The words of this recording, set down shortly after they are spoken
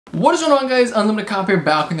What is going on, guys? Unlimited Cop here,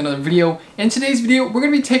 back with another video. In today's video, we're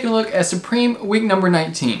going to be taking a look at Supreme week number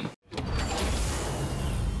 19.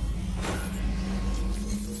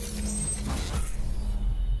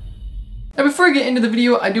 Now before I get into the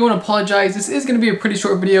video, I do want to apologize. This is going to be a pretty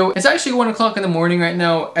short video. It's actually 1 o'clock in the morning right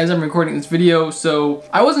now as I'm recording this video, so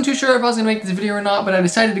I wasn't too sure if I was going to make this video or not, but I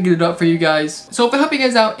decided to get it up for you guys. So if I help you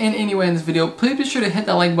guys out in any way in this video, please be sure to hit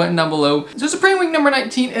that like button down below. So Supreme week number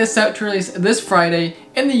 19 is set to release this Friday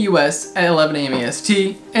in the US at 11 a.m.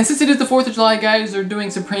 EST. And since it is the 4th of July, guys, they're doing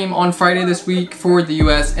Supreme on Friday this week for the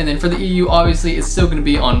US, and then for the EU, obviously, it's still going to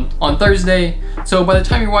be on Thursday. So by the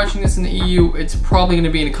time you're watching this in the EU, it's probably going to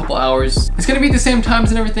be in a couple hours. It's going to be at the same times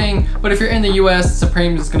and everything, but if you're in the US,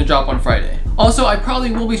 Supreme is going to drop on Friday. Also, I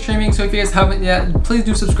probably will be streaming, so if you guys haven't yet, please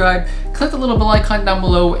do subscribe. Click the little bell icon down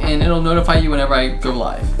below and it'll notify you whenever I go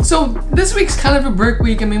live. So this week's kind of a brick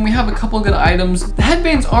week. I mean, we have a couple good items. The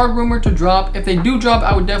headbands are rumored to drop. If they do drop,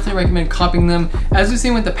 I would definitely recommend copying them. As we've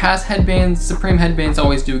seen with the past headbands, Supreme headbands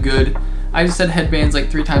always do good. I just said headbands like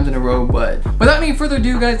 3 times in a row, but without any further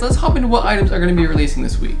ado, guys, let's hop into what items are going to be releasing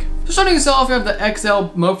this week. So starting us off, we have the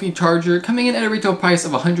XL Mophie charger coming in at a retail price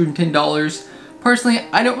of $110. Personally,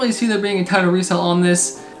 I don't really see there being a ton of resale on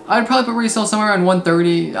this. I'd probably put resale somewhere around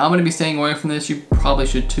 $130. I'm going to be staying away from this. You probably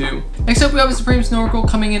should too. Next up, we have a Supreme Snorkel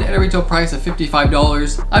coming in at a retail price of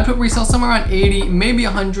 $55. I'd put resale somewhere around $80, maybe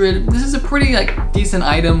 $100. This is a pretty decent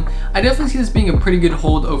item. I definitely see this being a pretty good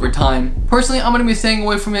hold over time. Personally, I'm going to be staying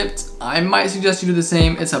away from it. I might suggest you do the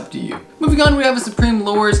same. It's up to you. Moving on, we have a Supreme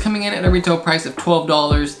Lures coming in at a retail price of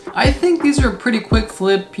 $12. I think these are a pretty quick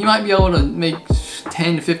flip. You might be able to make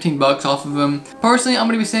 10 to 15 bucks off of them. Personally, I'm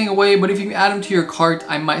going to be staying away, but if you add them to your cart,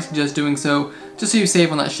 I might suggest doing so, just so you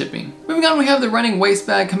save on that shipping. Moving on, we have the Running Waist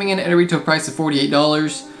Bag coming in at a retail price of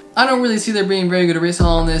 $48. I don't really see there being very good resale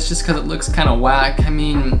on this just because it looks kind of whack. I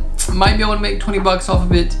mean, might be able to make 20 bucks off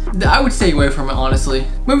of it. I would stay away from it, honestly.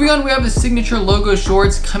 Moving on, we have the Signature Logo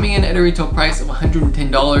Shorts coming in at a retail price of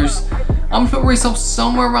 $110. I'm gonna put resale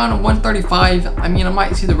somewhere around $135. I mean, I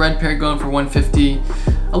might see the red pair going for $150.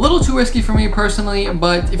 A little too risky for me personally,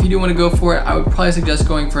 but if you do want to go for it, I would probably suggest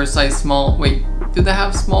going for a size small. Wait, do they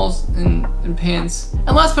have smalls in pants?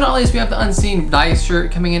 And last but not least, we have the Unseen Dice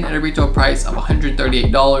shirt coming in at a retail price of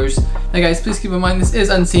 $138. Now guys, please keep in mind this is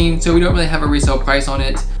Unseen, so we don't really have a resale price on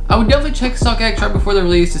it. I would definitely check StockX right before the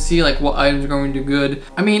release to see what items are going to do good.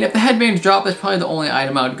 I mean, if the headbands drop, that's probably the only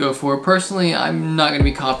item I would go for. Personally, I'm not going to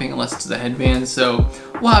be copying unless it's the headbands, so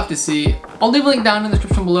we'll have to see. I'll leave a link down in the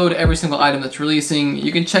description below to every single item that's releasing.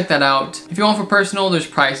 You can check that out. If you want for personal, there's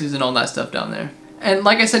prices and all that stuff down there. And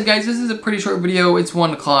like I said, guys, this is a pretty short video. It's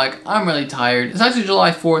 1 o'clock. I'm really tired. It's actually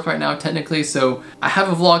July 4th right now, technically, so I have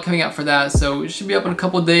a vlog coming out for that, so it should be up in a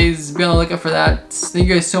couple of days. Be on the lookout for that. Thank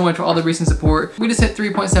you guys so much for all the recent support. We just hit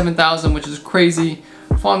 3.7 thousand, which is crazy.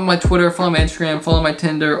 Follow me on my Twitter, follow my Instagram, follow my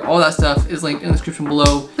Tinder. All that stuff is linked in the description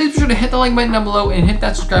below. Please be sure to hit the like button down below and hit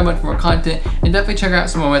that subscribe button for more content, and definitely check out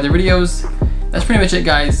some of my other videos. That's pretty much it,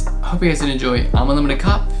 guys. I hope you guys did enjoy. I'm Unlimited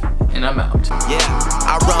Cop, and I'm out. Yeah,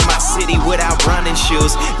 I run my city without running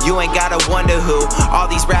shoes. You ain't gotta wonder who. All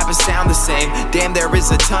these rappers sound the same. Damn, there is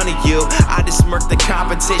a ton of you. I just smirked the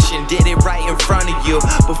competition, did it right in front of you.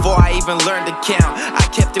 Before I even learned to count, I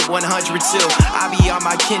kept it 100 too. I be on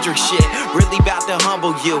my Kendrick shit, really about to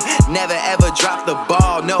humble you. Never ever drop the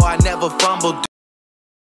ball, no, I never fumbled.